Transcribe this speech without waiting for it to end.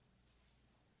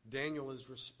Daniel is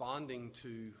responding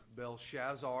to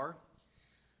Belshazzar.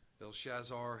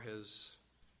 Belshazzar has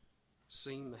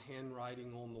seen the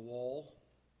handwriting on the wall,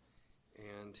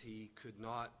 and he could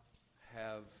not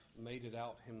have made it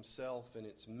out himself in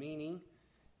its meaning.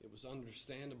 It was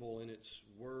understandable in its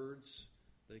words.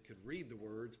 They could read the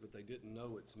words, but they didn't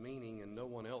know its meaning, and no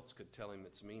one else could tell him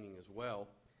its meaning as well.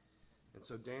 And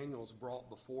so Daniel's brought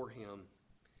before him,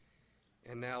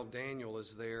 and now Daniel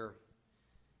is there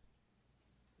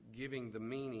giving the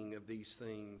meaning of these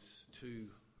things to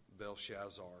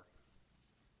Belshazzar.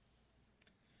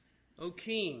 "O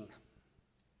king,"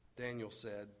 Daniel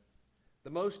said, "the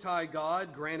Most High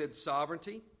God granted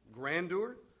sovereignty,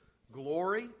 grandeur,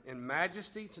 glory, and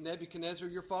majesty to Nebuchadnezzar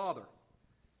your father.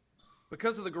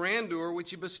 Because of the grandeur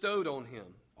which he bestowed on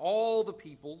him, all the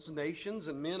peoples, nations,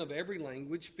 and men of every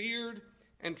language feared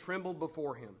and trembled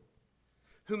before him.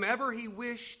 Whomever he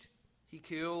wished, he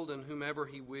killed, and whomever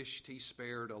he wished, he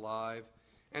spared alive,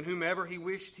 and whomever he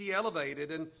wished, he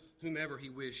elevated, and whomever he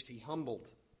wished, he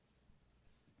humbled.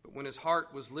 But when his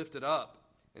heart was lifted up,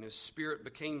 and his spirit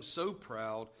became so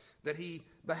proud that he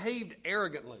behaved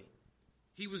arrogantly,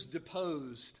 he was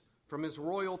deposed from his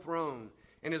royal throne,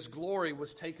 and his glory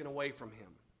was taken away from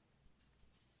him.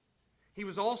 He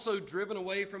was also driven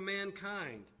away from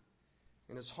mankind,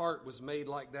 and his heart was made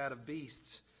like that of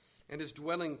beasts, and his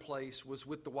dwelling place was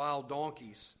with the wild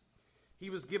donkeys. He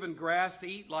was given grass to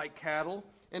eat like cattle,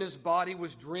 and his body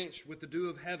was drenched with the dew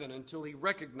of heaven until he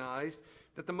recognized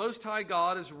that the Most High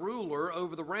God is ruler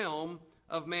over the realm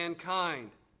of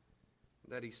mankind,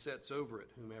 that he sets over it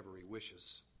whomever he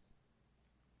wishes.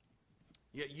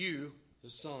 Yet you,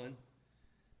 his son,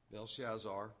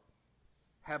 Belshazzar,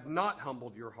 have not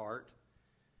humbled your heart,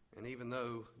 and even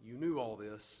though you knew all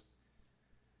this,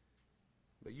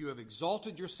 but you have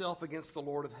exalted yourself against the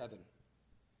Lord of heaven.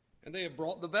 And they have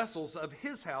brought the vessels of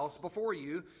his house before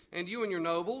you, and you and your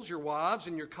nobles, your wives,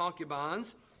 and your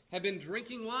concubines have been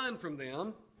drinking wine from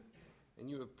them, and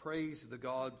you have praised the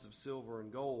gods of silver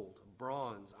and gold, of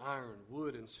bronze, iron,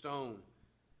 wood, and stone,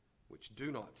 which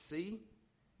do not see,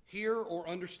 hear, or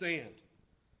understand,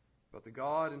 but the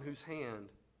God in whose hand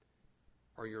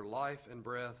are your life and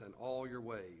breath and all your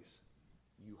ways,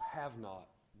 you have not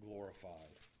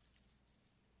glorified.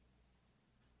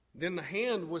 Then the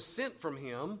hand was sent from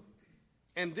him,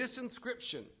 and this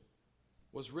inscription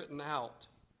was written out."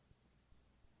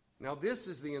 Now this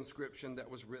is the inscription that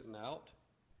was written out: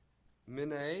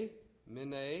 Mene,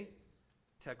 Mene,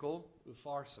 Tekel,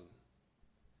 Upharsin.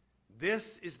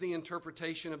 This is the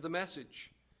interpretation of the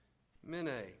message.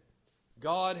 Mene,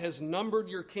 God has numbered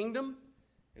your kingdom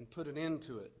and put an end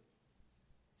to it.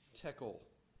 Tekel,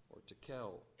 or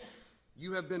Tekel,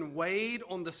 you have been weighed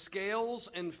on the scales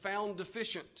and found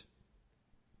deficient.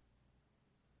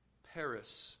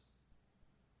 Paris.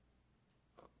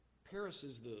 Paris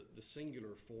is the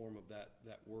singular form of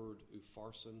that word,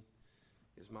 Upharsin,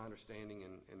 is my understanding.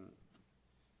 And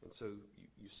so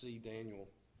you see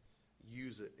Daniel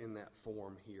use it in that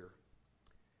form here.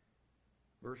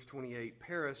 Verse 28,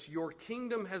 "Paris, your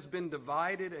kingdom has been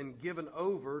divided and given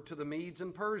over to the Medes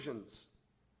and Persians."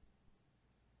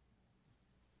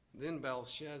 Then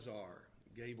Belshazzar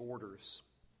gave orders,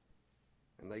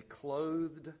 and they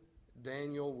clothed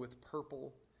Daniel with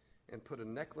purple and put a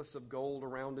necklace of gold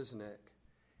around his neck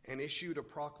and issued a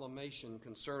proclamation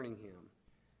concerning him,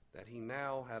 that he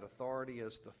now had authority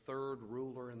as the third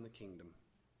ruler in the kingdom.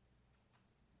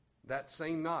 That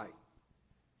same night,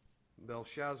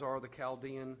 Belshazzar the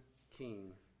Chaldean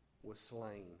king was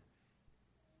slain.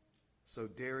 So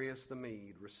Darius the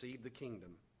Mede received the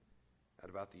kingdom at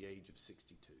about the age of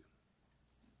 62.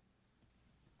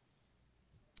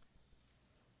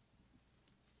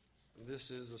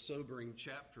 This is a sobering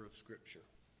chapter of Scripture.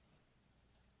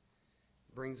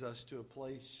 It brings us to a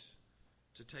place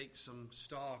to take some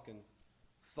stock and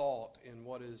thought in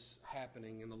what is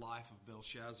happening in the life of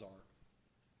Belshazzar.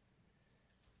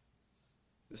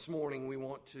 This morning we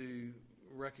want to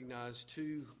recognize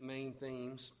two main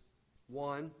themes.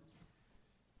 One,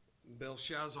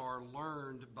 Belshazzar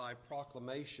learned by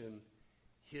proclamation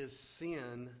his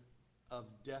sin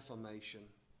of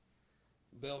defamation.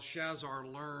 Belshazzar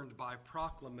learned by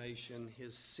proclamation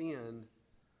his sin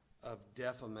of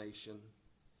defamation.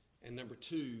 And number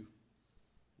two,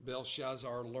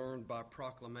 Belshazzar learned by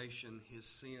proclamation his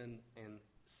sin and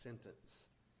sentence.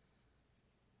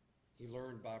 He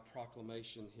learned by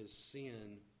proclamation his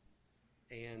sin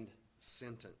and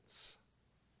sentence.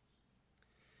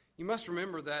 You must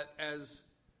remember that as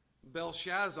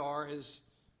Belshazzar is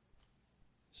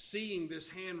seeing this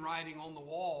handwriting on the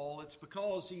wall, it's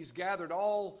because he's gathered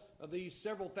all of these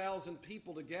several thousand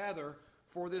people together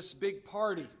for this big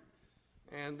party.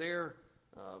 and they're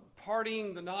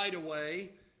partying the night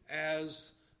away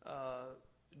as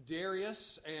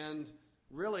Darius and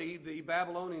really the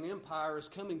Babylonian Empire is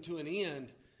coming to an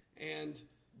end, and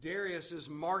Darius is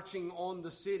marching on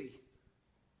the city.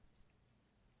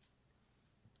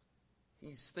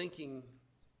 He's thinking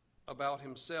about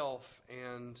himself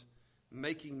and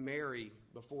making merry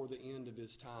before the end of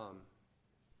his time.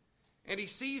 And he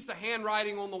sees the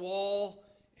handwriting on the wall,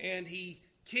 and he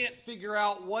can't figure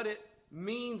out what it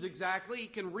means exactly. He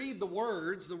can read the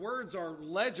words. The words are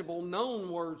legible,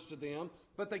 known words to them,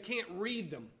 but they can't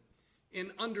read them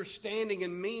in understanding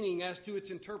and meaning as to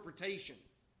its interpretation.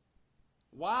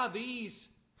 Why these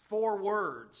 4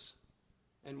 words?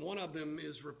 And one of them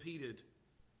is repeated.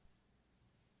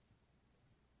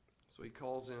 So he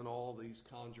calls in all these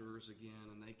conjurers again,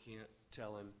 and they can't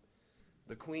tell him.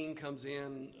 The queen comes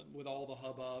in with all the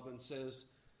hubbub and says,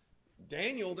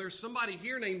 Daniel, there's somebody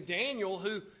here named Daniel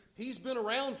who he's been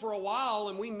around for a while,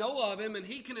 and we know of him, and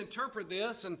he can interpret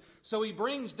this. And so he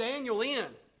brings Daniel in.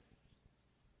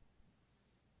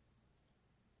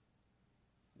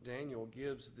 Daniel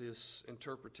gives this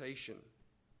interpretation.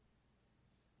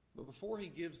 But before he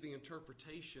gives the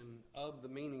interpretation of the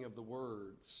meaning of the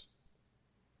words,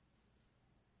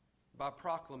 by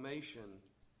proclamation,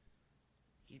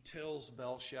 he tells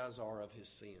Belshazzar of his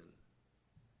sin.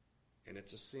 And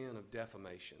it's a sin of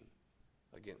defamation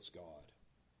against God.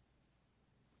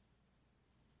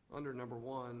 Under number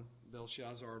 1,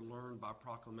 Belshazzar learned by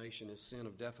proclamation his sin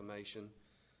of defamation.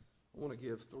 I want to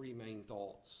give 3 main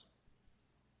thoughts.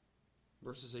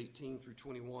 Verses 18 through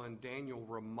 21, Daniel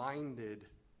reminded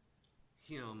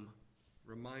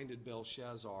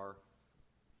Belshazzar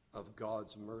of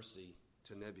God's mercy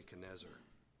to Nebuchadnezzar.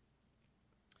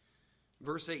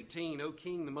 Verse 18, O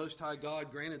king, the Most High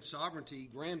God granted sovereignty,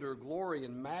 grandeur, glory,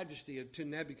 and majesty to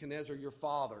Nebuchadnezzar your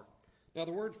father. Now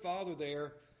the word father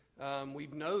there,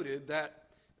 we've noted that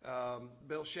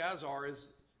Belshazzar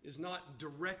is not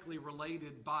directly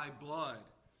related by blood.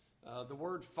 The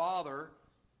word father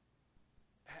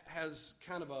has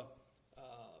kind of a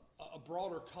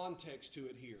broader context to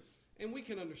it here. And we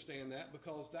can understand that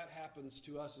because that happens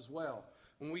to us as well.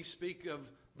 When we speak of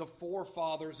the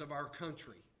forefathers of our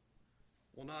country,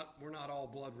 we're not all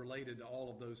blood related to all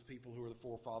of those people who are the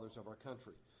forefathers of our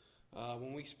country.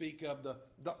 When we speak of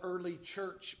the early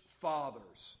church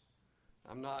fathers,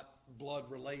 I'm not blood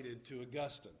related to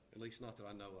Augustine, at least not that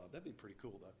I know of. That'd be pretty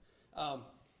cool, though.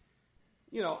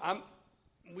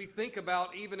 We think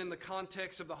about, even in the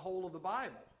context of the whole of the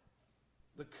Bible,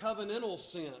 the covenantal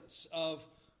sense of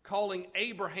calling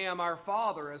Abraham our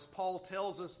father, as Paul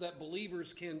tells us that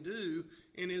believers can do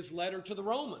in his letter to the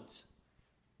Romans.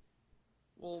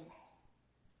 Well,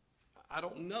 I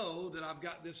don't know that I've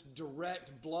got this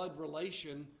direct blood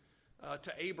relation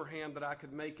to Abraham that I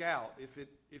could make out. If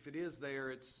it is there,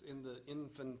 it's in the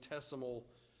infinitesimal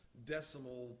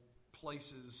decimal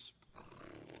places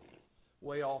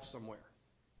way off somewhere.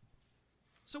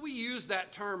 So we use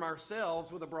that term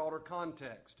ourselves with a broader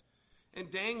context. And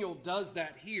Daniel does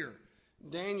that here.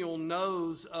 Daniel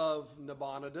knows of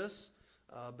Nabonidus,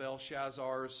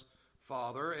 Belshazzar's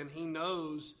father, and he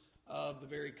knows of the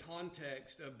very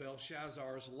context of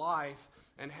Belshazzar's life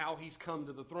and how he's come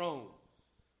to the throne.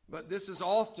 But this is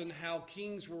often how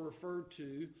kings were referred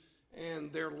to,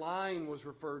 and their line was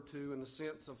referred to in the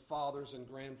sense of fathers and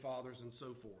grandfathers and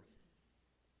so forth.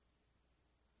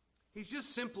 He's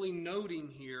just simply noting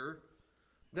here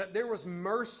that there was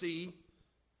mercy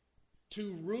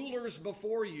to rulers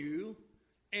before you,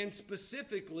 and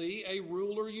specifically a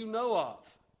ruler you know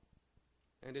of,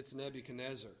 and it's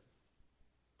Nebuchadnezzar.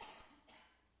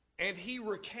 And he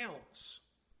recounts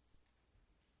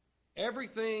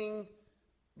everything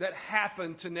that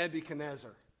happened to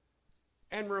Nebuchadnezzar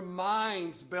and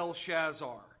reminds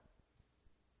Belshazzar.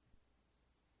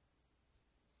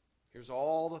 Here's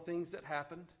all the things that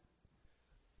happened.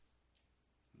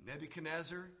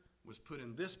 Nebuchadnezzar was put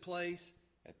in this place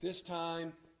at this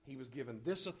time. He was given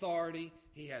this authority.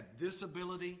 He had this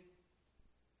ability.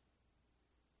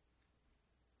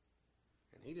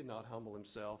 And he did not humble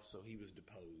himself, so he was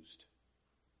deposed.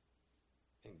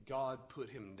 And God put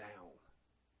him down.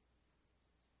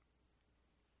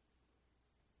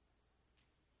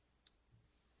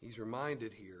 He's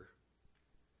reminded here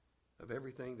of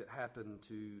everything that happened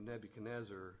to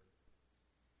Nebuchadnezzar.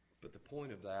 But the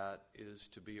point of that is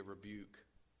to be a rebuke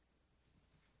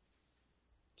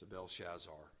to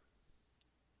Belshazzar.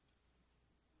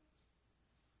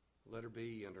 Letter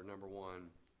B under number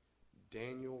 1.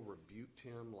 Daniel rebuked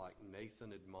him like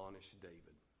Nathan admonished David.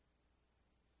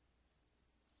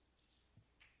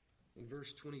 In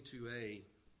verse 22a,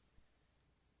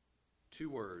 2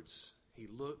 words. he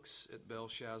looks at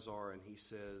Belshazzar and he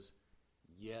says,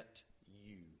 "Yet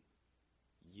you,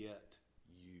 yet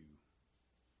you."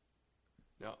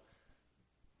 Now,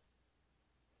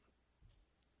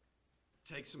 it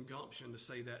takes some gumption to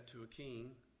say that to a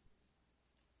king.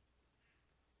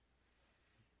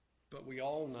 But we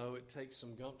all know it takes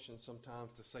some gumption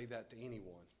sometimes to say that to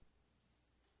anyone.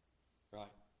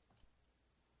 Right?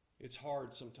 It's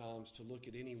hard sometimes to look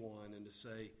at anyone and to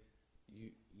say,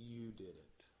 you did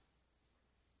it.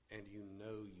 And you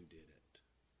know you did it.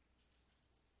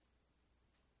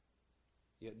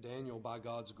 Yet Daniel, by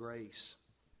God's grace,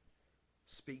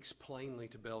 speaks plainly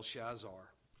to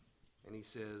Belshazzar. And he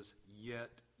says,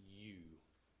 "Yet you.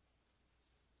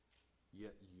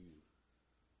 Yet you."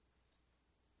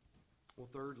 Well,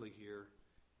 thirdly here,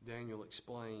 Daniel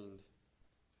explained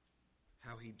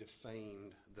how he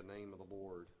defamed the name of the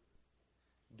Lord.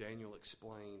 Daniel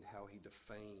explained how he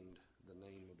defamed the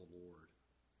name of the Lord.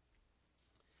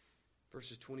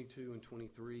 Verses 22 and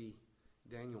 23,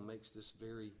 Daniel makes this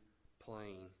very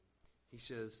plain. He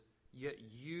says, "Yet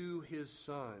you, his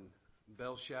son,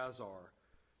 Belshazzar,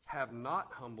 have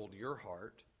not humbled your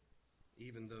heart,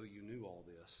 even though you knew all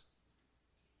this.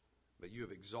 But you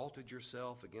have exalted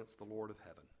yourself against the Lord of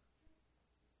heaven."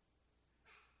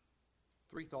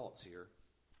 Three thoughts here.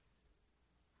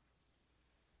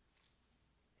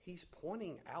 He's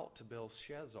pointing out to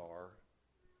Belshazzar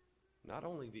not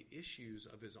only the issues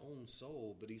of his own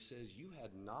soul, but he says, you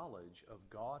had knowledge of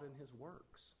God and his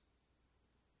works.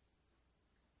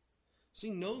 See,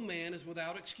 no man is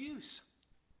without excuse.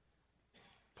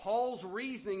 Paul's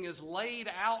reasoning is laid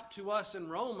out to us in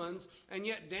Romans, and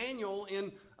yet Daniel,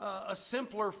 in a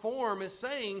simpler form, is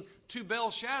saying to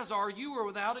Belshazzar, you are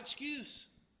without excuse.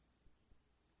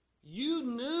 You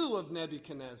knew of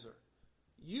Nebuchadnezzar.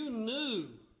 You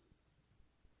knew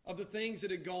of the things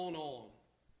that had gone on.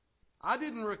 I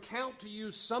didn't recount to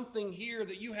you something here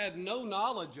that you had no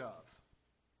knowledge of.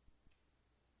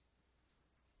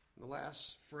 In the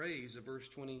last phrase of verse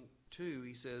 22,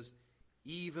 he says,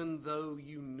 even though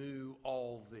you knew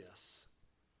all this.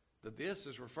 The "this"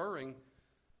 is referring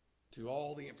to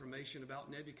all the information about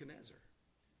Nebuchadnezzar.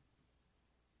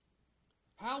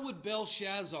 How would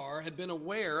Belshazzar have been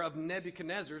aware of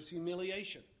Nebuchadnezzar's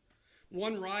humiliation?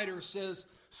 One writer says,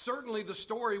 certainly the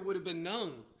story would have been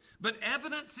known, but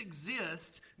evidence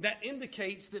exists that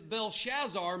indicates that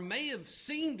Belshazzar may have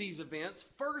seen these events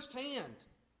firsthand.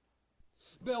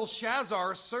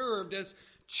 Belshazzar served as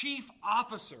chief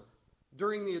officer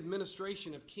during the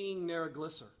administration of King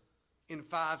Neriglissar in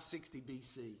 560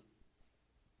 BC.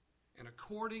 And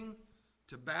according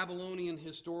to Babylonian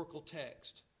historical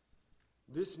text,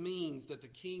 this means that the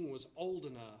king was old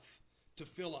enough to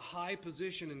fill a high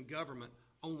position in government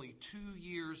only 2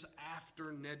 years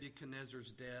after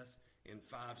Nebuchadnezzar's death in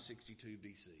 562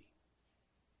 BC.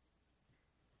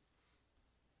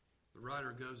 The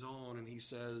writer goes on and he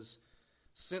says,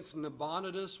 since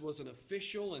Nabonidus was an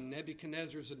official in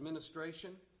Nebuchadnezzar's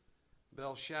administration,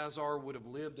 Belshazzar would have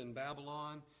lived in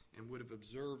Babylon and would have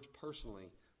observed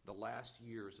personally the last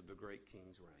years of the great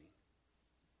king's reign.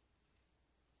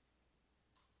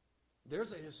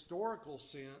 There's a historical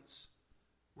sense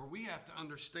where we have to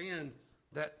understand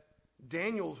that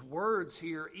Daniel's words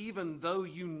here, even though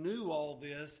you knew all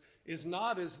this, is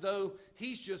not as though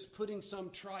he's just putting some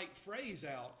trite phrase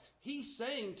out. He's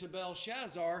saying to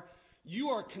Belshazzar, you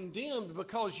are condemned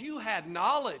because you had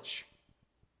knowledge.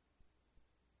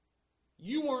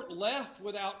 You weren't left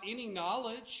without any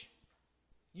knowledge.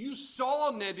 You saw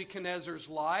Nebuchadnezzar's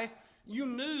life. You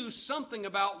knew something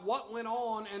about what went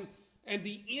on and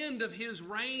the end of his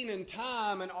reign and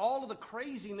time and all of the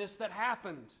craziness that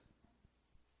happened.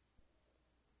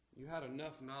 You had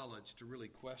enough knowledge to really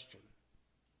question.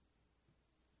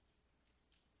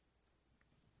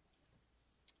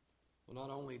 Well,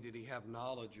 not only did he have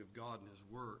knowledge of God and his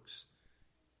works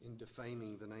in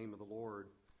defaming the name of the Lord,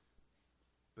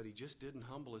 but he just didn't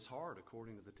humble his heart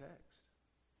according to the text.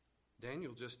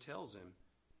 Daniel just tells him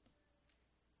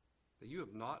that you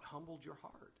have not humbled your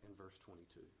heart in verse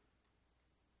 22.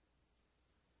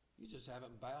 You just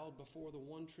haven't bowed before the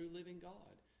one true living God.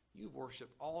 You've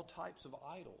worshiped all types of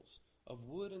idols of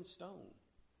wood and stone.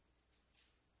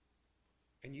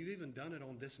 And you've even done it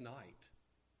on this night.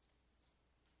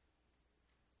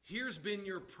 Here's been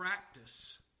your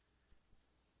practice,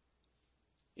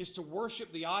 is to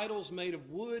worship the idols made of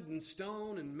wood and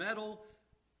stone and metal,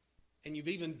 and you've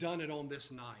even done it on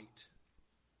this night.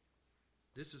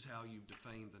 This is how you've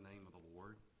defamed the name of the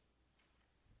Lord.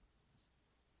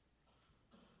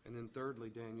 And then thirdly,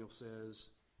 Daniel says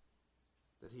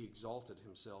that he exalted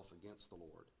himself against the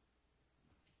Lord.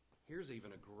 Here's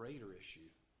even a greater issue.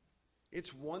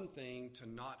 It's one thing to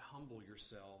not humble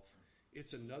yourself.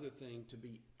 It's another thing to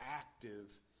be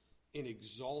active in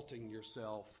exalting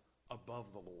yourself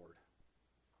above the Lord.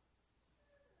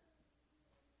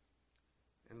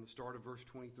 And in the start of verse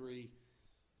 23,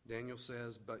 Daniel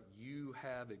says, "But you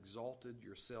have exalted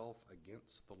yourself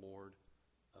against the Lord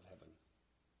of heaven."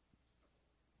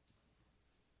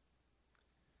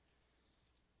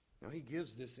 Now he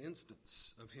gives this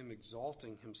instance of him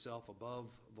exalting himself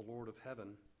above the Lord of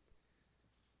heaven.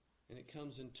 And it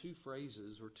comes in two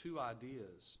phrases or two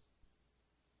ideas.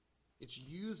 It's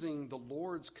using the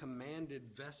Lord's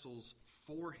commanded vessels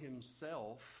for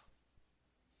himself.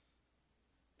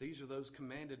 These are those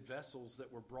commanded vessels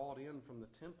that were brought in from the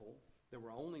temple that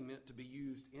were only meant to be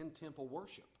used in temple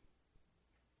worship.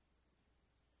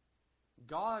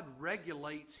 God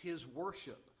regulates his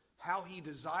worship, how he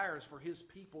desires for his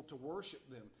people to worship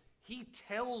them. He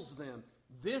tells them,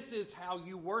 "This is how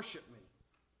you worship me."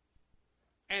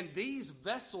 And these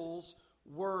vessels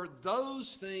were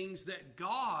those things that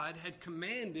God had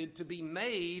commanded to be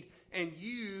made and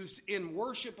used in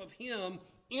worship of him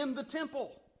in the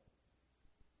temple.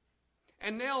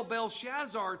 And now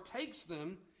Belshazzar takes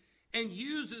them and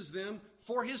uses them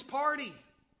for his party,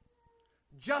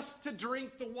 just to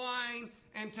drink the wine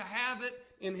and to have it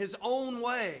in his own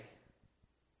way.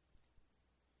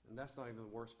 And that's not even the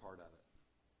worst part of it.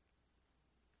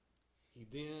 He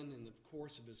then, in the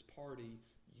course of his party,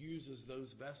 uses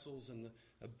those vessels and the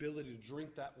ability to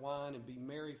drink that wine and be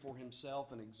merry for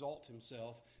himself and exalt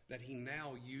himself, that he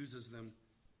now uses them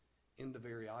in the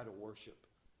very idol worship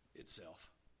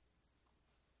itself.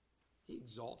 He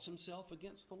exalts himself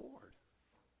against the Lord.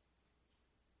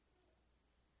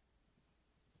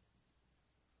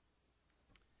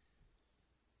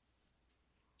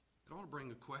 It ought to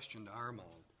bring a question to our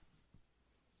mind.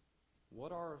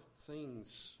 What are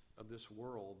things of this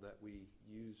world that we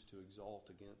use to exalt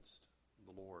against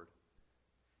the Lord?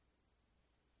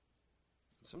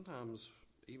 Sometimes,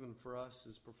 even for us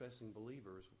as professing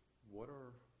believers, what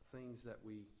are things that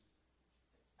we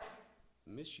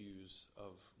misuse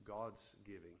of God's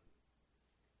giving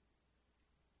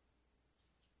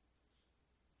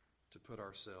to put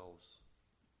ourselves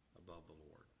above the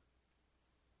Lord?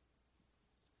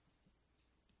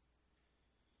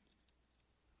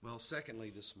 Well,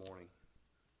 secondly, this morning,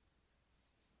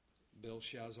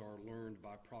 Belshazzar learned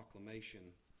by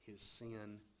proclamation his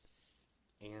sin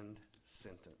and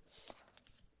sentence.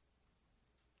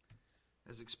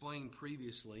 As explained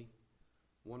previously,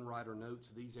 one writer notes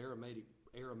these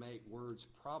Aramaic words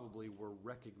probably were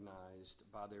recognized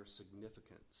by their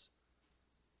significance.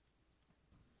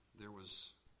 There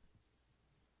was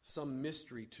some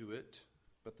mystery to it,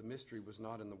 but the mystery was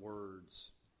not in the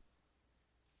words.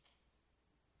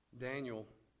 Daniel,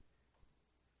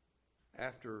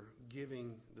 after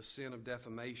giving the sin of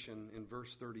defamation in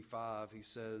verse 35, he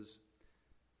says,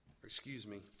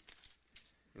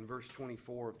 in verse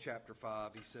 24 of chapter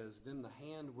 5, he says, "Then the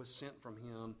hand was sent from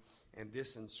him, and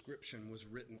this inscription was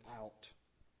written out.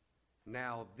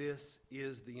 Now this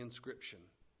is the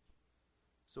inscription."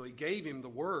 So he gave him the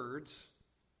words,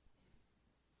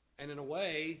 and in a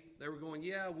way, they were going,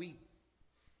 yeah, we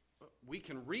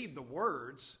can read the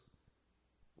words.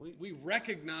 We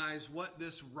recognize what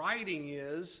this writing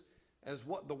is as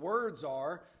what the words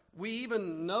are. We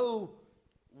even know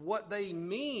what they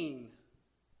mean.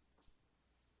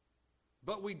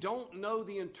 But we don't know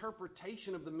the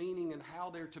interpretation of the meaning and how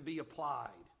they're to be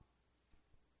applied.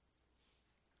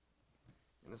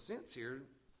 In a sense here,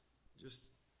 just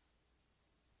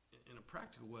in a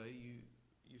practical way,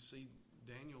 you see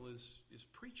Daniel is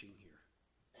preaching here.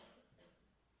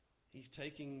 He's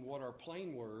taking what are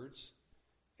plain words,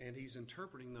 and he's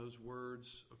interpreting those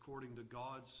words according to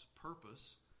God's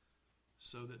purpose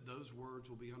so that those words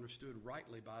will be understood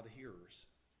rightly by the hearers.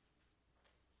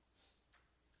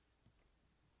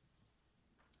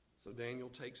 So Daniel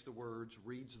takes the words,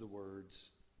 reads the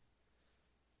words.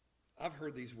 I've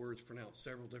heard these words pronounced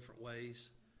several different ways.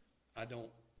 I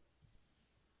don't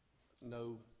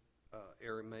know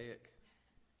Aramaic.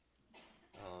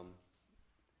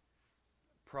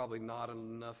 Probably not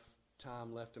enough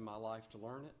time left in my life to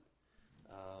learn it.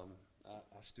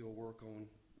 I still work on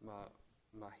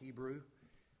my Hebrew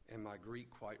and my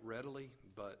Greek quite readily,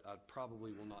 but I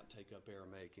probably will not take up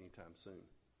Aramaic anytime soon.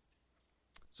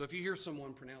 So if you hear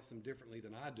someone pronounce them differently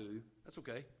than I do, that's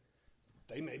okay.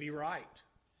 They may be right.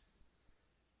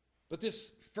 But this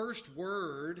first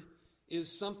word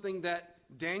is something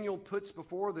that Daniel puts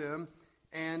before them,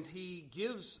 and he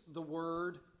gives the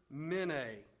word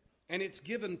mene, and it's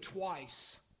given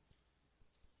twice.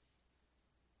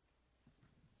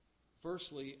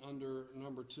 Firstly, under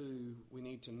number 2, we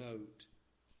need to note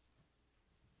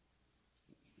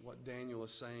what Daniel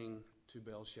is saying to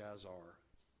Belshazzar.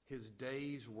 His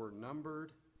days were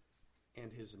numbered,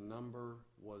 and his number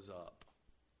was up.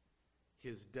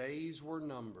 His days were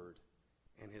numbered,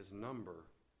 and his number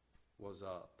was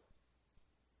up.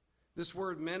 This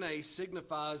word mene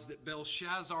signifies that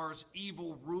Belshazzar's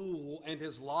evil rule and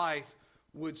his life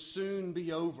would soon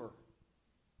be over.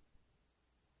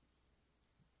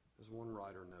 As one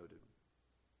writer noted.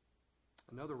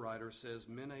 Another writer says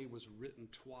mene was written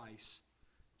twice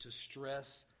to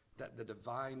stress that the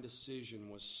divine decision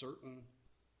was certain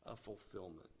of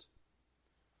fulfillment.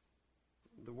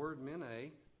 The word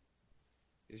mene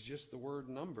is just the word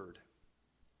numbered.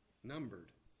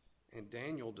 Numbered. And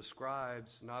Daniel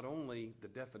describes not only the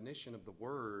definition of the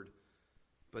word,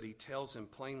 but he tells him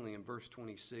plainly in verse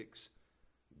 26,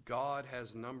 God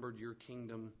has numbered your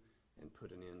kingdom and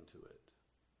put an end to it.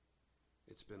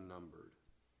 It's been numbered.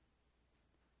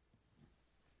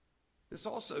 This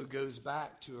also goes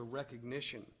back to a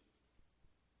recognition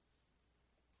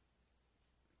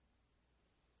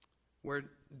where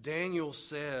Daniel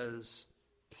says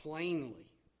plainly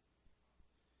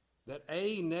that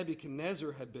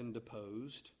Nebuchadnezzar had been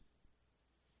deposed,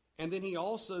 and then he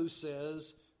also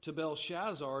says to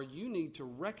Belshazzar, you need to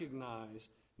recognize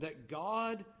that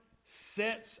God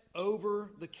sets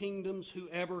over the kingdoms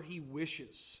whoever he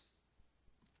wishes.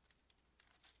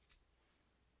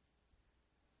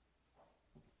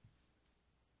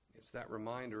 It's that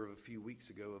reminder of a few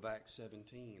weeks ago of Acts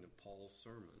 17 of Paul's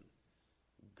sermon.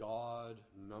 God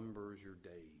numbers your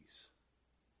days.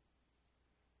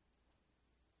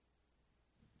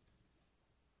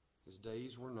 His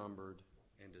days were numbered,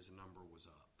 and his number was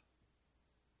up.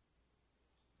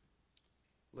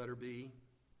 Letter B,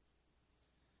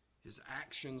 his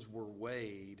actions were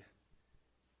weighed,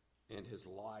 and his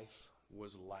life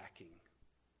was lacking.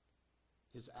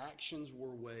 His actions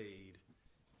were weighed,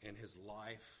 and his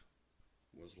life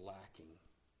was lacking.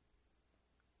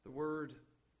 The word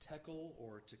tekel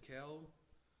or tekel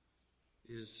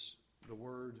is the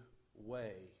word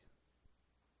weigh.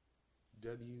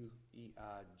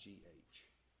 W-E-I-G-H.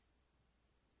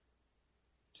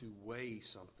 To weigh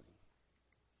something.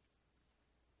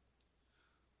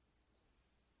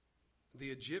 The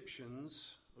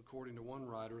Egyptians, according to one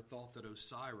writer, thought that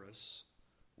Osiris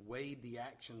weighed the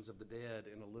actions of the dead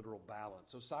in a literal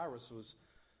balance. Osiris was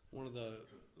one of the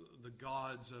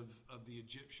gods of the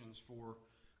Egyptians for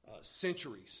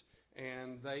centuries.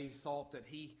 And they thought that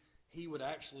he would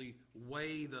actually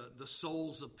weigh the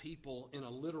souls of people in a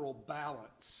literal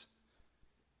balance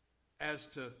as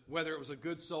to whether it was a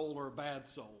good soul or a bad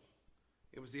soul.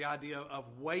 It was the idea of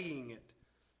weighing it.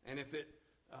 And if it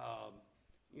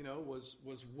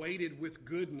was weighted with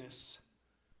goodness,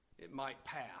 it might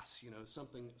pass,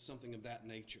 something of that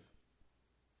nature.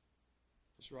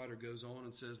 This writer goes on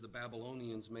and says the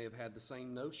Babylonians may have had the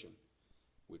same notion,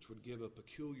 which would give a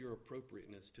peculiar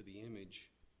appropriateness to the image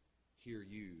here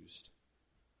used.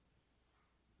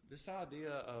 This idea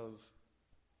of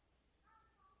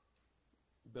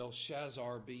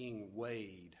Belshazzar being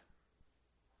weighed,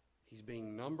 he's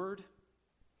being numbered,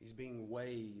 he's being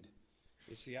weighed.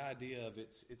 It's the idea of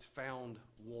it's found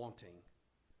wanting.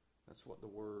 That's what the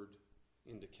word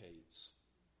indicates.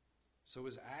 So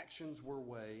his actions were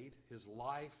weighed, his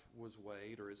life was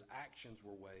weighed, or his actions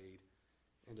were weighed,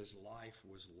 and his life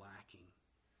was lacking.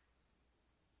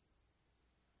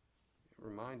 It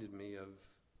reminded me of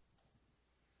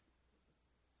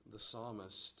the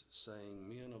psalmist saying,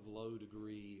 men of low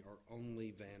degree are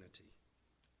only vanity,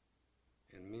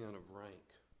 and men of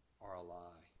rank are a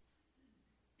lie.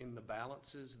 In the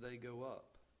balances they go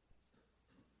up.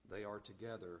 They are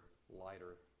together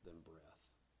lighter than breath.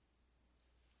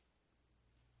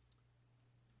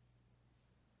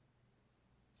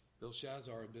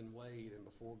 Belshazzar had been weighed, and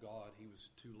before God he was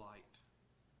too light.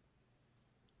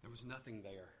 There was nothing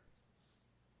there.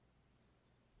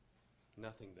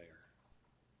 Nothing there.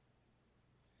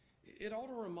 It ought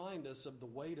to remind us of the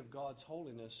weight of God's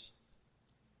holiness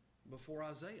before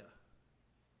Isaiah.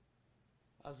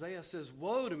 Isaiah says,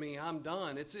 woe to me, I'm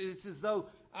done. It's as though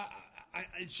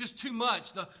it's just too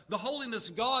much. The holiness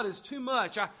of God is too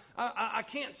much. I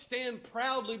can't stand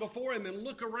proudly before him and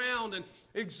look around and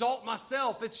exalt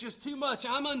myself. It's just too much.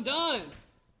 I'm undone.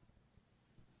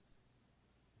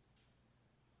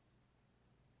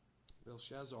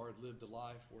 Belshazzar had lived a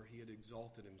life where he had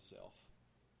exalted himself,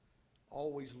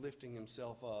 always lifting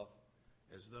himself up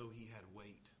as though he had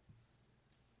weight.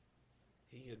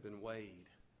 He had been weighed.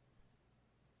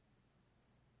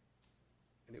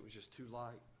 And it was just too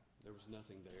light. There was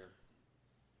nothing there.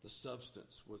 The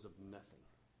substance was of nothing.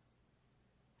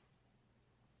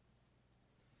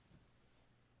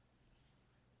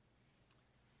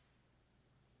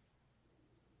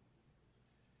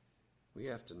 we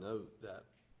have to note that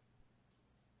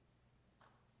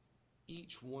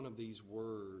each one of these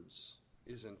words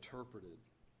is interpreted.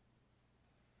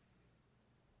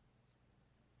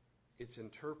 It's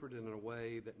interpreted in a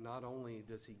way that not only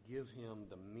does he give him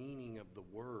the meaning of the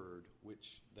word,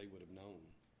 which they would have known,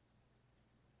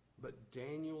 but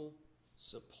Daniel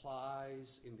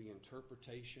supplies in the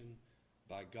interpretation,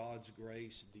 by God's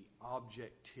grace, the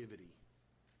objectivity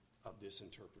of this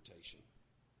interpretation.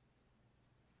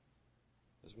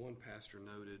 As one pastor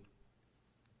noted,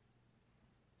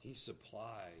 he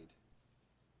supplied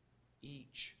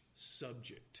each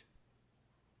subject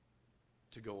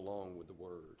to go along with the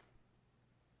word.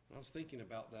 When I was thinking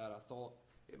about that, I thought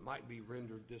it might be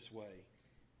rendered this way.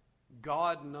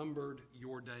 God numbered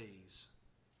your days.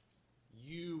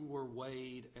 You were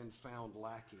weighed and found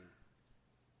lacking,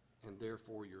 and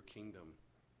therefore your kingdom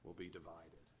will be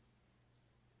divided.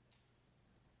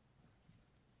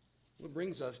 Well, it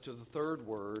brings us to the third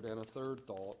word and a third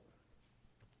thought.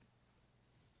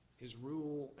 His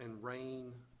rule and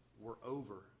reign were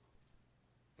over,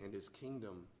 and his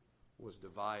kingdom was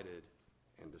divided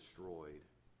and destroyed.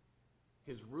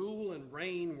 His rule and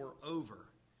reign were over,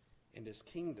 and his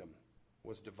kingdom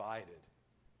was divided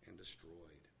and destroyed.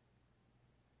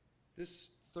 This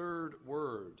third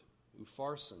word,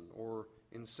 upharsin, or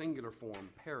in singular form,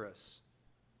 paris,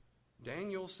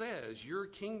 Daniel says, your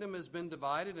kingdom has been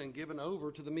divided and given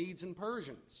over to the Medes and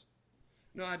Persians.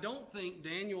 Now, I don't think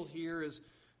Daniel here is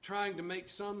trying to make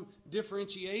some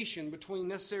differentiation between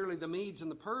necessarily the Medes and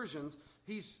the Persians.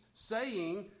 He's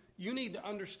saying, you need to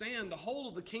understand the whole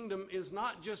of the kingdom is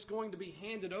not just going to be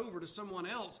handed over to someone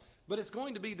else, but it's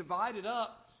going to be divided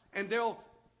up, and there'll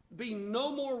be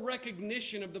no more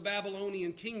recognition of the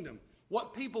Babylonian kingdom.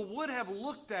 What people would have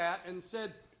looked at and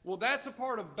said, well, that's a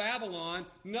part of Babylon.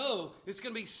 No, it's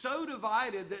going to be so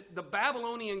divided that the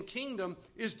Babylonian kingdom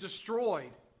is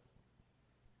destroyed.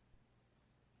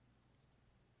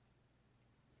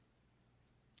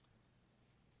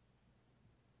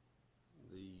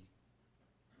 The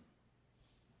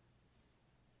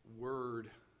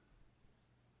word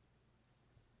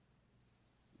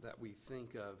that we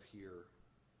think of here,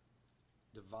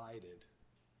 divided,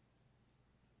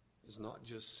 is not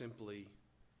just simply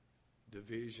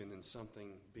division and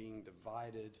something being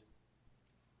divided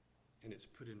and it's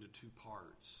put into two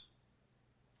parts.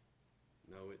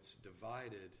 No, it's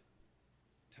divided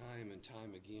time and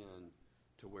time again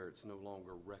to where it's no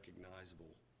longer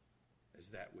recognizable as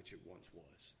that which it once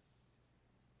was.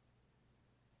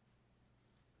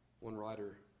 One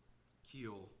writer,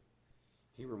 Keel,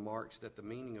 he remarks that the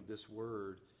meaning of this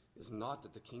word is not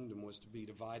that the kingdom was to be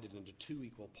divided into two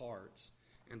equal parts,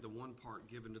 and the one part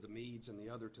given to the Medes and the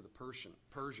other to the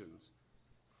Persians,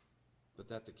 but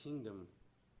that the kingdom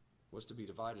was to be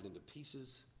divided into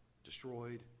pieces,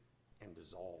 destroyed, and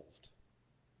dissolved.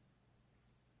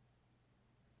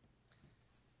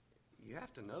 You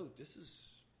have to note, this is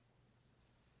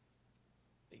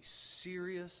a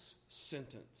serious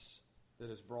sentence that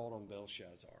is brought on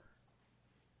Belshazzar.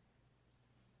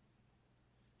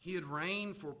 He had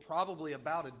reigned for probably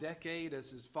about a decade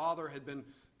as his father had been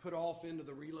put off into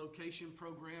the relocation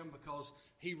program because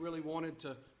he really wanted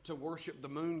to worship the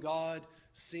moon god,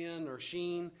 Sin or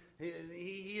Sheen.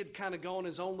 He had kind of gone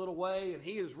his own little way, and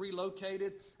he is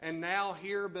relocated. And now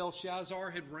here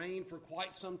Belshazzar had reigned for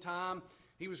quite some time.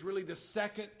 He was really the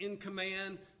second in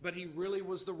command, but he really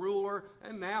was the ruler.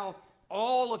 And now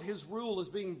all of his rule is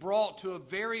being brought to a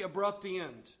very abrupt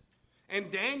end. And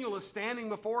Daniel is standing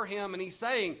before him, and he's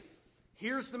saying,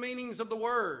 here's the meanings of the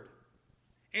word.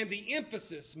 And the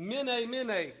emphasis, mene,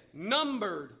 mene,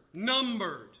 numbered,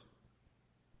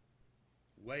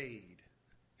 weighed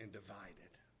and divided.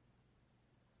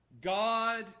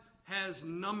 God has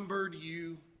numbered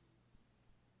you,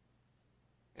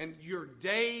 and your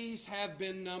days have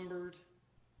been numbered,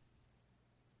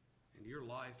 and your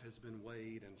life has been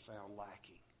weighed and found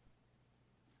lacking.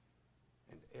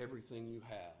 And everything you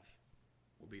have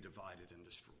will be divided and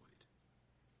destroyed.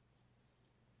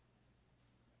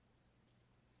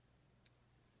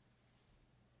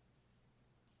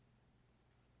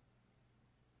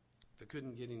 If it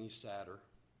couldn't get any sadder,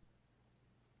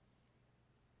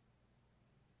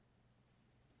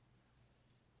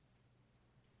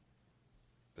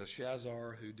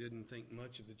 Belshazzar, who didn't think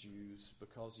much of the Jews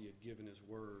because he had given his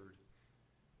word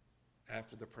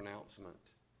after the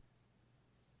pronouncement,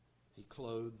 he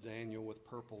clothed Daniel with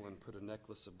purple and put a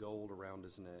necklace of gold around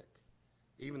his neck.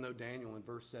 Even though Daniel in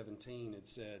verse 17 had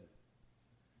said,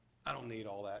 I don't need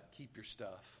all that, keep your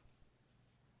stuff.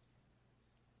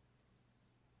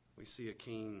 We see a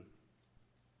king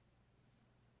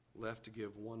left to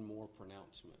give one more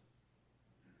pronouncement.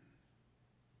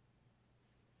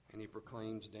 And he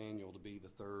proclaims Daniel to be the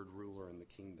third ruler in the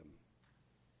kingdom.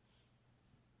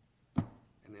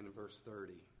 And then in verse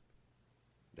 30,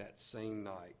 that same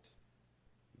night,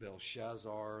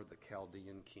 Belshazzar, the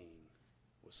Chaldean king,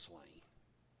 was slain.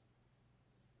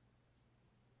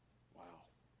 Wow.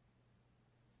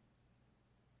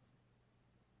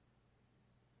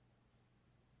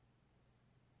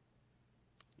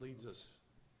 Leads us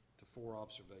to 4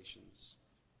 observations.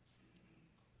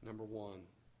 Number 1,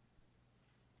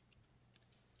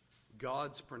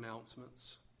 God's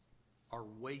pronouncements are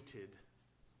weighted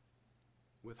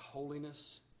with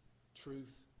holiness,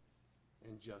 truth,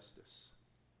 and justice.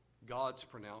 God's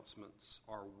pronouncements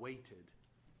are weighted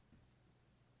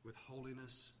with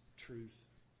holiness, truth,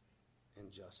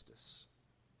 and justice.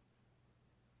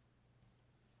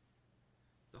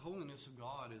 The holiness of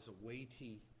God is a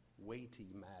weighty, weighty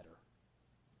matter.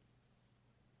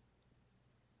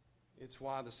 It's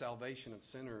why the salvation of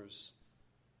sinners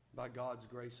by God's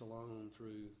grace alone,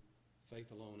 through faith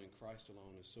alone in Christ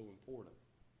alone, is so important.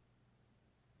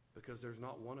 Because there's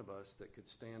not one of us that could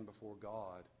stand before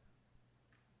God.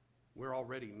 We're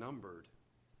already numbered,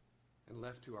 and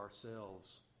left to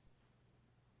ourselves,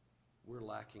 we're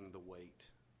lacking the weight.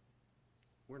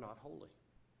 We're not holy.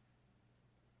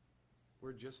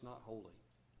 We're just not holy.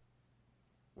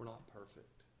 We're not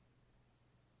perfect.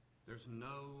 There's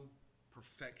no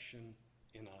perfection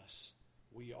in us.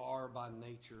 We are by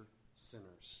nature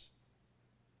sinners.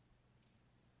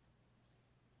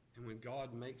 And when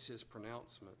God makes his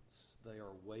pronouncements, they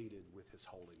are weighted with his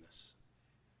holiness.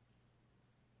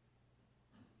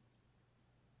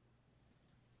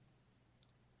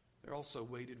 They're also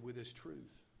weighted with his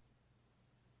truth.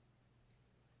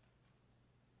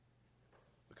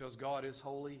 Because God is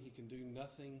holy, he can do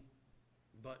nothing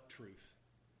but truth.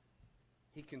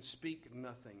 He can speak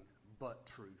nothing but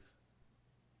truth.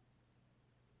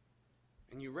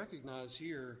 And you recognize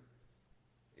here,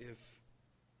 if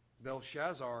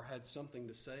Belshazzar had something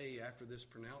to say after this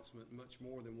pronouncement, much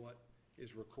more than what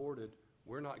is recorded,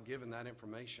 we're not given that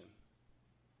information.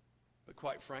 But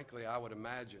quite frankly, I would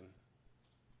imagine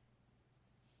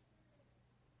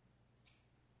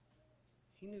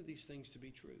he knew these things to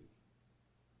be true.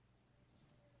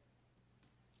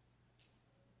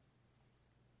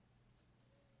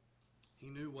 He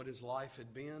knew what his life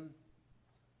had been,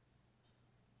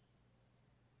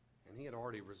 and he had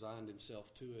already resigned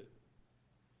himself to it.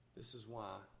 This is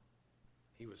why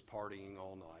he was partying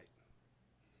all night.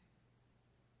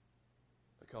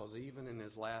 Because even in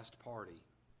his last party,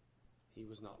 he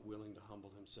was not willing to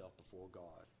humble himself before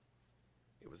God.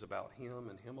 It was about him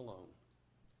and him alone,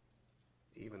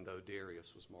 even though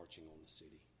Darius was marching on the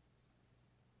city.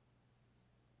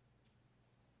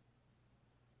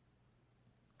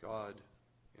 God,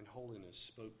 in holiness,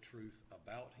 spoke truth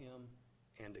about him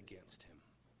and against him.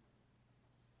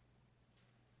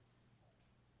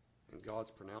 And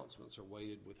God's pronouncements are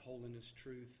weighted with holiness,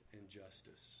 truth, and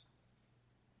justice.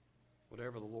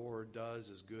 Whatever the Lord does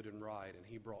is good and right, and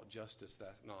he brought justice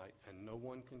that night, and no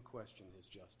one can question his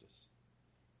justice.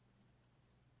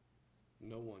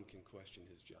 No one can question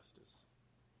his justice.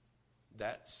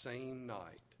 That same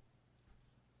night,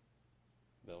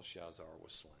 Belshazzar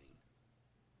was slain.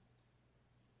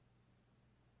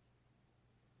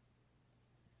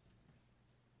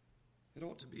 It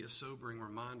ought to be a sobering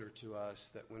reminder to us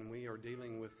that when we are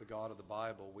dealing with the God of the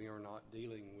Bible, we are not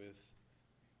dealing with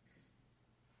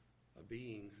a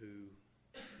being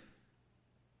who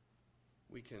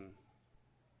we can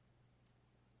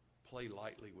play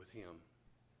lightly with him,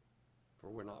 for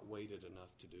we're not weighted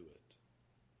enough to do it.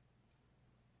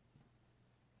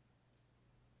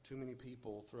 Too many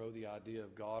people throw the idea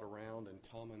of God around in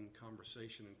common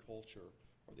conversation and culture,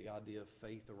 or the idea of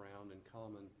faith around in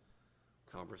common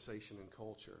conversation and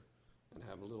culture, and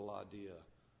have a little idea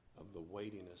of the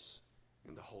weightiness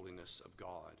and the holiness of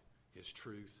God, his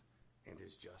truth and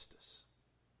his justice.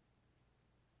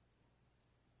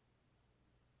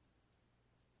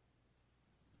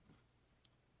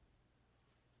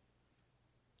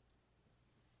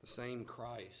 The same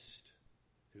Christ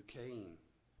who came,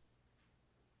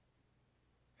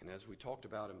 and as we talked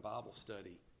about in Bible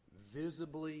study,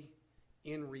 visibly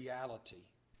in reality,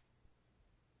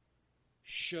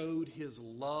 showed his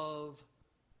love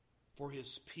for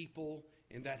his people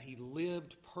in that he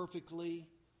lived perfectly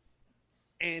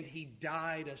and he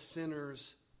died a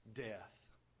sinner's death.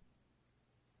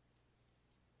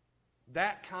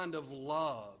 That kind of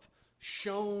love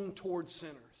shown towards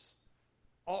sinners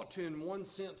ought to, in one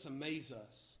sense, amaze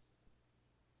us.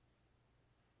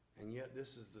 And yet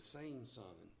this is the same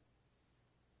Son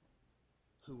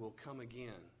who will come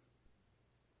again,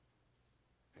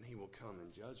 and he will come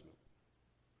in judgment.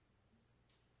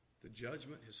 the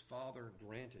judgment his father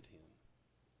granted him.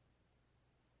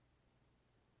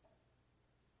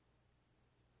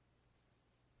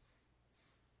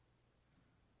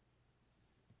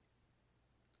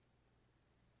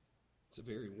 It's a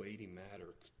very weighty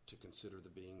matter to consider the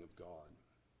being of God,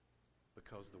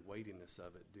 because the weightiness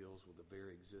of it deals with the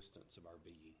very existence of our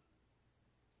being.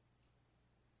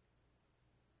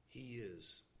 He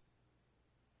is,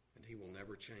 and he will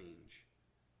never change.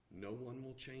 No one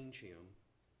will change him.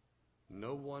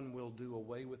 No one will do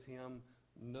away with him.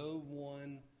 No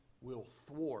one will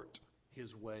thwart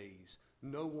his ways.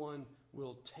 No one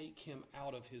will take him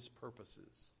out of his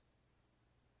purposes.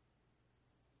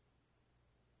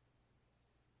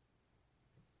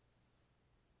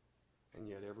 And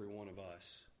yet every one of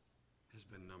us has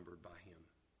been numbered by him.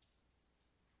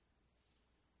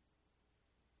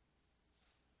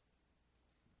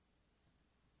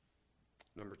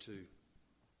 Number 2,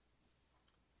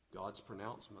 God's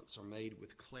pronouncements are made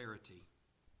with clarity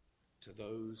to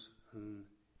those whom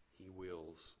he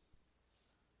wills.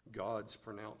 God's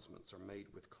pronouncements are made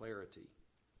with clarity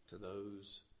to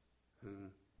those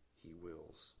whom he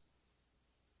wills.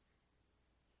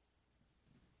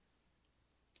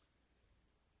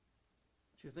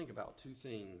 You think about 2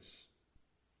 things.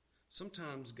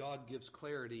 Sometimes God gives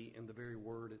clarity in the very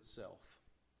word itself.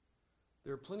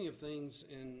 There are plenty of things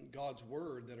in God's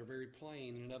word that are very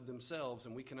plain and of themselves,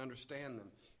 and we can understand them,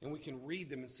 and we can read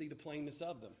them and see the plainness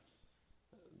of them.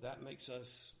 That makes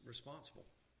us responsible.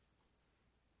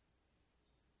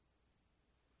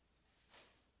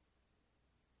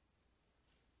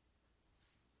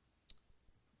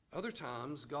 Other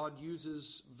times, God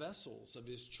uses vessels of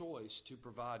his choice to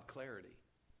provide clarity.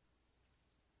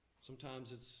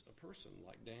 Sometimes it's a person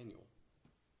like Daniel.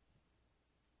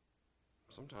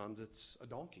 Sometimes it's a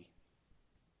donkey.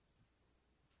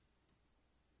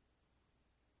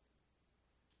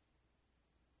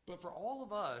 But for all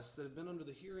of us that have been under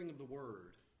the hearing of the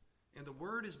word, and the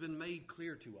word has been made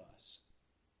clear to us,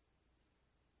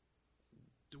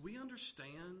 do we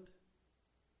understand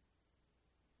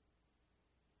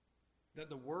that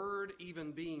the word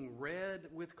even being read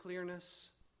with clearness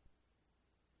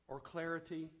or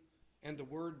clarity, and the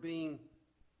word being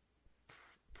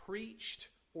preached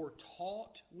or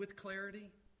taught with clarity,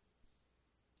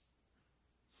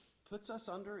 puts us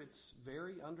under its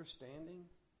very understanding?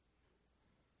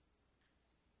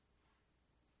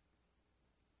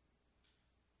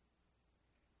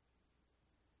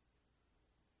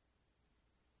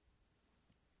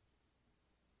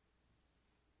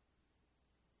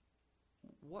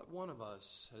 What one of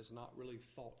us has not really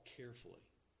thought carefully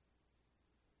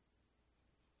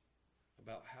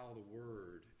about how the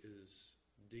word is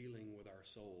dealing with our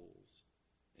souls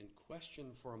and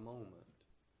question for a moment,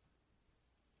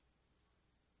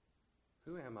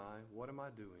 who am I, what am I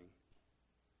doing,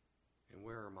 and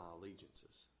where are my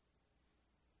allegiances?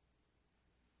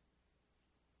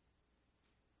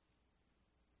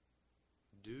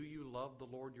 Do you love the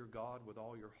Lord your God with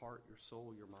all your heart, your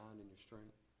soul, your mind, and your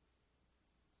strength?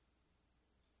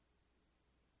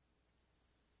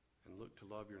 And look to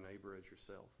love your neighbor as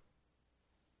yourself.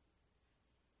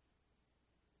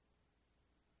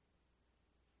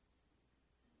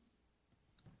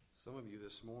 Some of you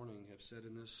this morning have sat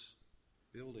in this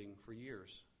building for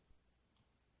years.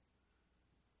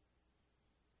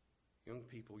 Young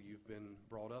people, you've been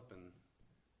brought up in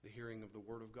the hearing of the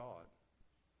Word of God.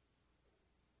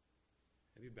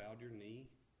 Have you bowed your knee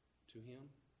to him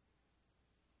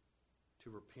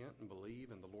to repent and believe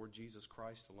in the Lord Jesus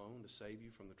Christ alone to save you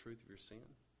from the truth of your sin?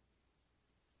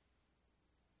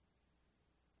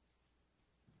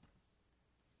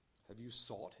 Have you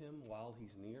sought him while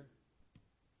he's near?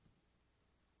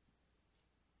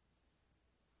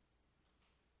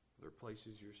 Are there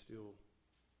places you're still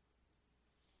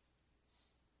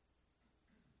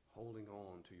holding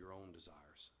on to your own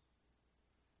desires?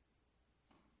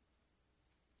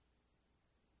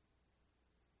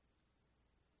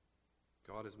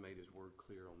 God has made his word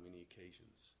clear on many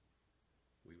occasions.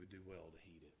 We would do well to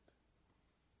heed it.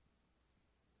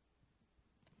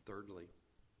 Thirdly,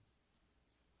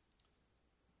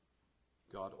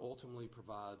 God ultimately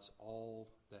provides all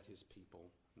that his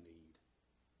people need.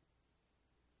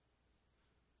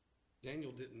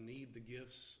 Daniel didn't need the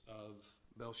gifts of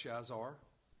Belshazzar.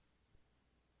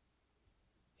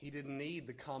 He didn't need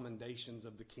the commendations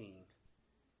of the king.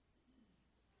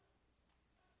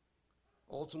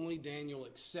 Ultimately, Daniel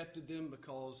accepted them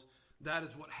because that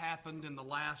is what happened in the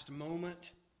last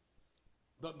moment.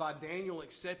 But by Daniel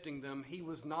accepting them, he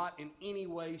was not in any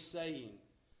way saying,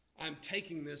 I'm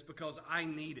taking this because I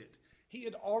need it. He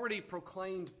had already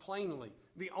proclaimed plainly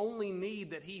the only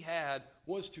need that he had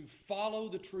was to follow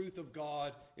the truth of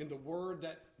God in the word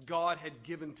that God had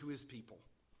given to his people.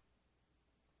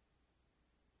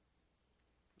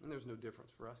 And there's no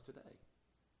difference for us today.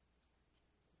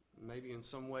 Maybe in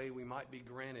some way we might be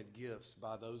granted gifts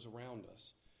by those around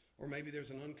us. Or maybe there's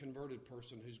an unconverted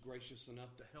person who's gracious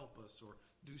enough to help us or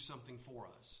do something for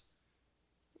us.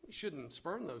 We shouldn't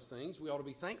spurn those things. We ought to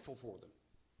be thankful for them.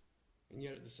 And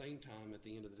yet at the same time, at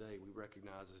the end of the day, we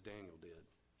recognize, as Daniel did,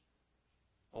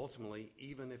 ultimately,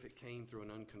 even if it came through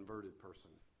an unconverted person,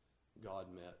 God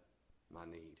met my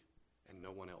need, and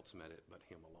no one else met it but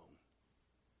him alone.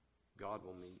 God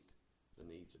will meet the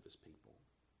needs of his people.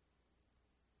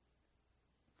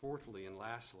 Fourthly and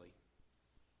lastly,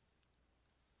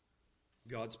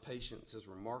 God's patience is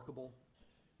remarkable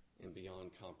and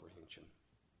beyond comprehension.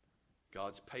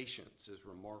 God's patience is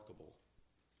remarkable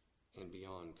and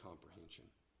beyond comprehension.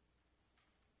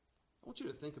 I want you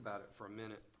to think about it for a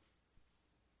minute.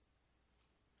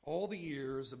 All the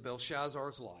years of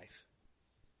Belshazzar's life,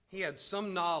 he had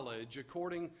some knowledge,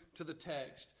 according to the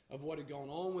text, of what had gone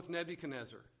on with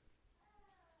Nebuchadnezzar.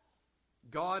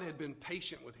 God had been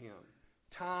patient with him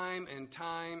time and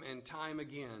time and time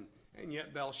again, and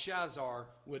yet Belshazzar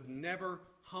would never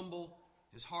humble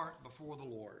his heart before the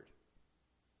Lord.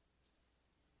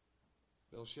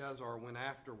 Belshazzar went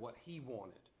after what he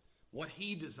wanted, what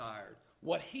he desired,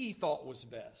 what he thought was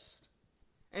best.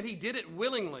 And he did it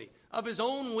willingly, of his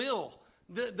own will.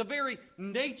 The very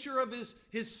nature of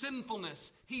his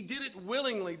sinfulness, he did it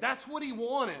willingly. That's what he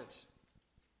wanted.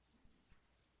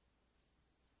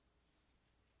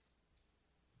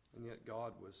 And yet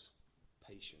God was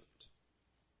patient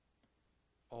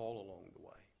all along the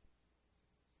way.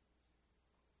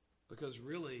 Because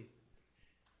really,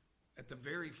 at the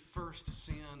very first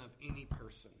sin of any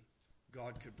person,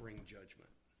 God could bring judgment.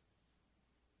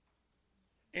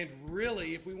 And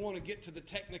really, if we want to get to the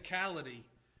technicality,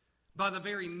 by the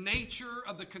very nature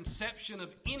of the conception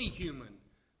of any human,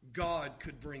 God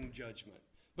could bring judgment.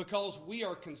 Because we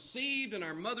are conceived in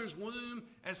our mother's womb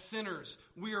as sinners.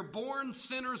 We are born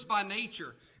sinners by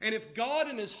nature. And if God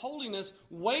in his holiness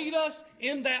weighed us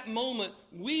in that moment,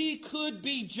 we could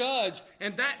be judged.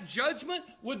 And that judgment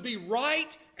would be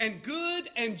right and good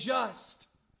and just.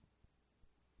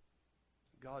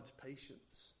 God's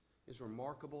patience is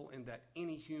remarkable in that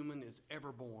any human is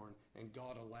ever born and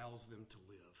God allows them to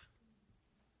live.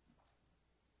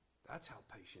 That's how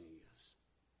patient he is.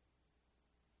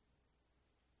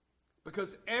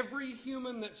 Because every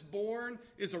human that's born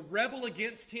is a rebel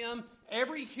against him.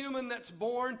 Every human that's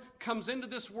born comes into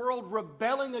this world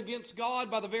rebelling against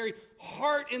God by the very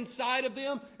heart inside of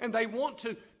them. And they want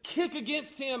to kick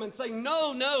against him and say,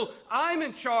 no, I'm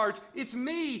in charge. It's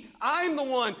me. I'm the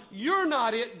one. You're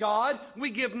not it, God.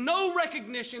 We give no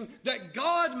recognition that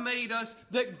God made us,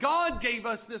 that God gave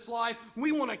us this life.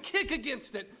 We want to kick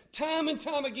against it time and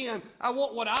time again. I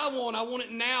want what I want. I want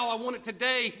it now. I want it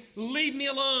today. Leave me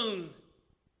alone.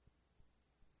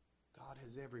 God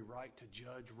has every right to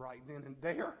judge right then and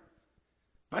there.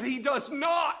 But he does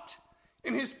not.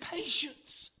 In his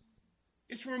patience,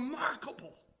 it's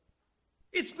remarkable.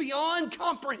 It's beyond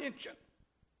comprehension.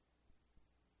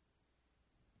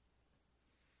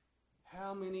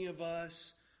 How many of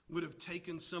us would have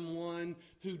taken someone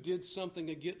who did something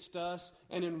against us,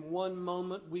 and in one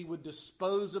moment we would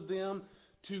dispose of them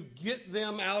to get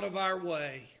them out of our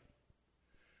way?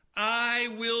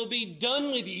 I will be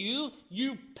done with you,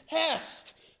 you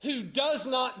pest who does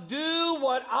not do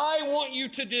what I want you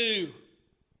to do.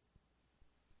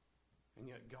 And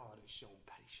yet God has shown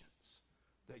patience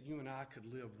that you and I could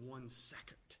live 1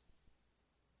 second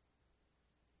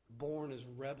born as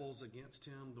rebels against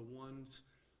him, the ones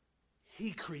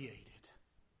he created.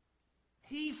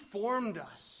 He formed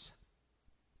us.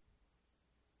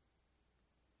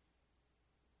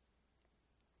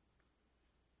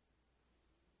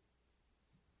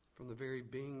 From the very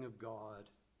being of God,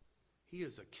 he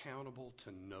is accountable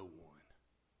to no one.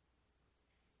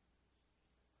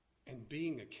 And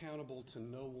being accountable to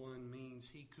no one means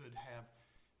he could have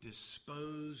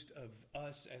disposed of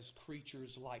us as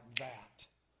creatures like that.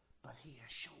 But he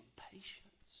has shown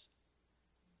patience.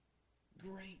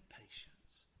 Great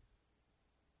patience.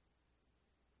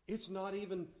 It's not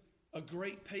even a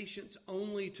great patience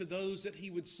only to those that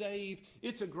he would save.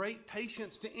 It's a great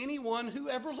patience to anyone who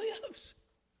ever lives.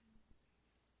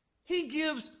 He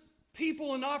gives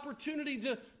people an opportunity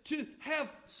to have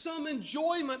some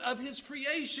enjoyment of his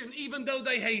creation, even though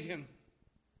they hate him.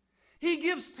 He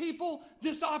gives people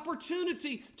this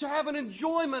opportunity to have an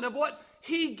enjoyment of what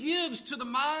He gives to the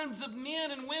minds of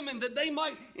men and women that they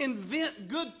might invent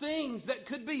good things that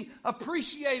could be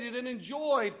appreciated and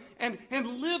enjoyed and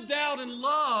lived out and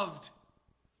loved.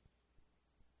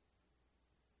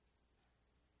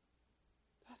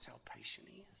 That's how patient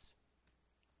He is.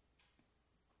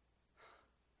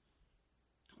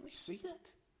 Don't we see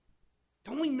it?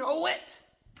 Don't we know it?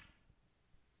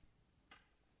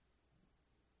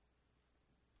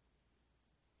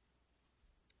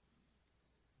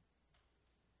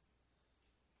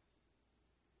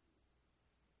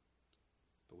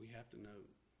 But we have to know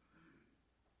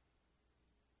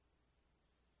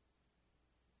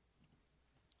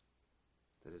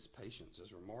that His patience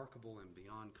is remarkable and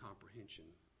beyond comprehension.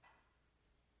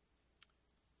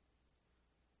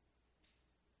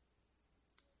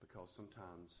 Because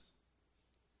sometimes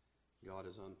God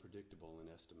is unpredictable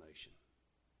in estimation.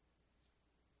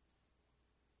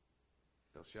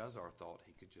 Belshazzar thought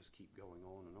he could just keep going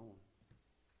on and on.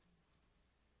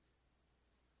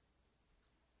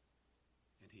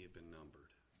 And he had been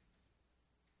numbered.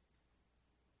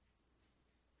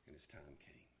 And his time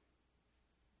came.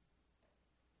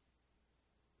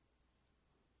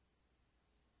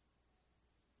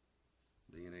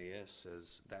 The NAS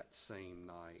says that same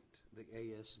night. The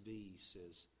ASV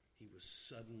says he was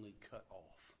suddenly cut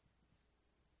off.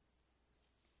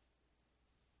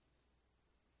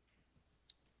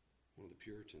 One of the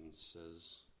Puritans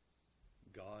says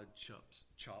God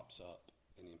chops up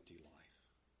an empty life.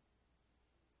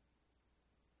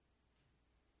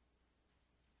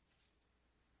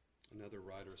 Another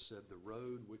writer said the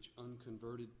road which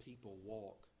unconverted people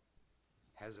walk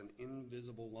has an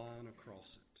invisible line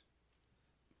across it.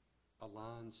 A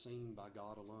line seen by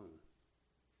God alone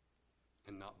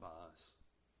and not by us.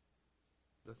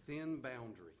 The thin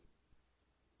boundary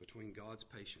between God's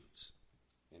patience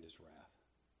and His wrath.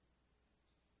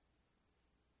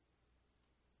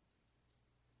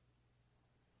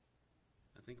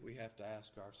 I think we have to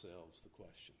ask ourselves the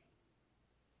question.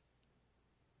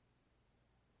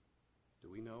 Do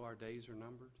we know our days are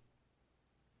numbered?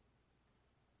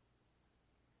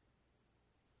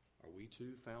 Are we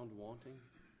too found wanting?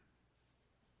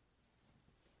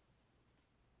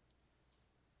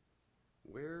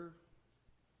 Where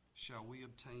shall we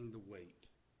obtain the weight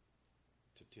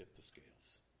to tip the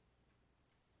scales?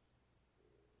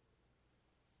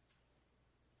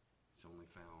 It's only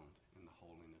found in the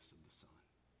holiness of the Son.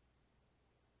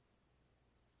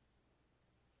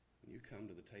 When you come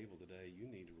to the table today, you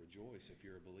need to rejoice if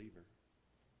you're a believer.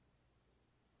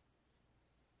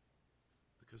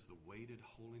 Because the weighted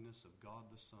holiness of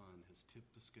God the Son has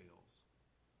tipped the scales,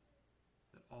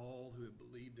 that all who have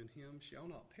believed in Him shall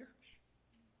not perish,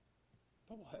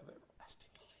 but will have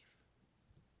everlasting life.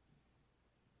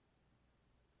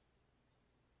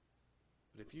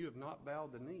 But if you have not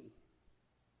bowed the knee,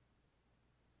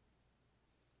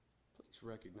 please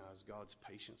recognize God's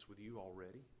patience with you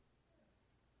already.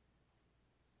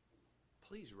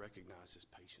 Please recognize His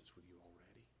patience with you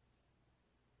already.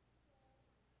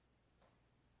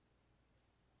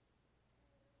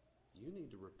 You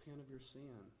need to repent of your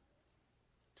sin,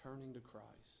 turning to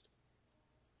Christ.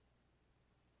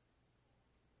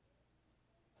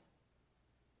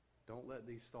 Don't let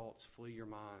these thoughts flee your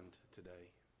mind today.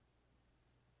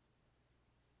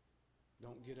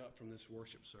 Don't get up from this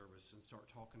worship service and start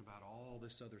talking about all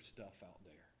this other stuff out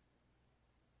there,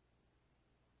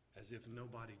 as if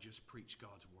nobody just preached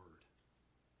God's word.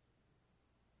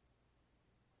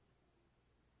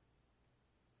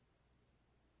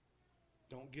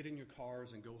 Don't get in your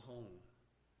cars and go home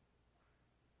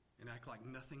and act like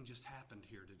nothing just happened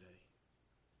here today.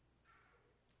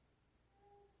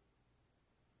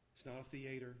 It's not a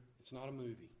theater. It's not a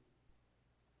movie.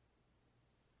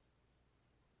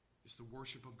 It's the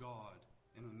worship of God.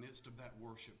 In the midst of that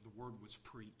worship, the word was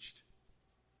preached.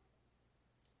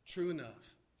 True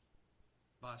enough,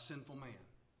 by a sinful man.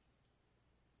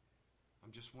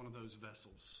 I'm just one of those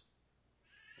vessels.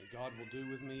 And God will do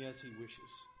with me as He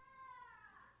wishes.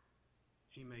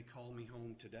 He may call me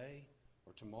home today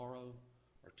or tomorrow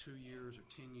or 2 years or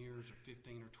 10 years or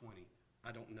 15 or 20.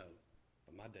 I don't know.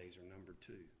 But my days are numbered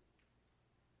too.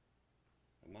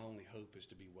 And my only hope is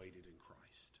to be weighted in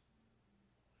Christ.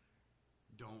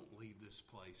 Don't leave this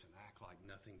place and act like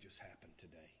nothing just happened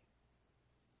today.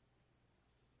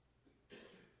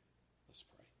 Let's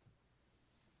pray.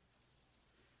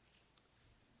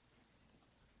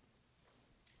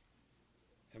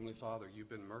 Heavenly Father, You've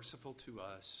been merciful to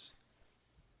us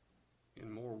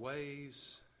in more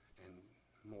ways and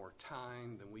more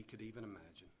time than we could even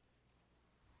imagine.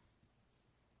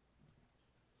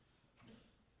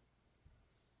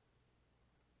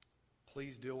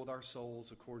 Please deal with our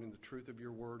souls according to the truth of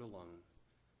your word alone,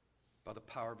 by the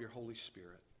power of your Holy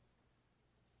Spirit.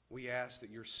 We ask that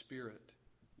your Spirit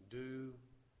do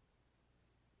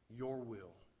your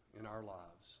will in our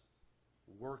lives,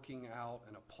 working out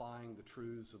and applying the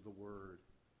truths of the word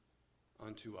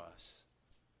unto us.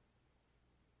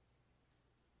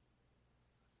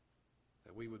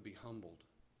 That we would be humbled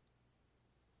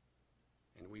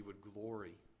and we would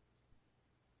glory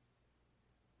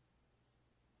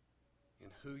in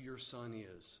who your Son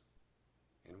is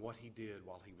and what he did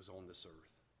while he was on this earth.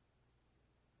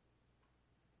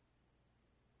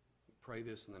 We pray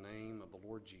this in the name of the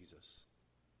Lord Jesus.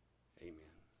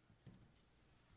 Amen.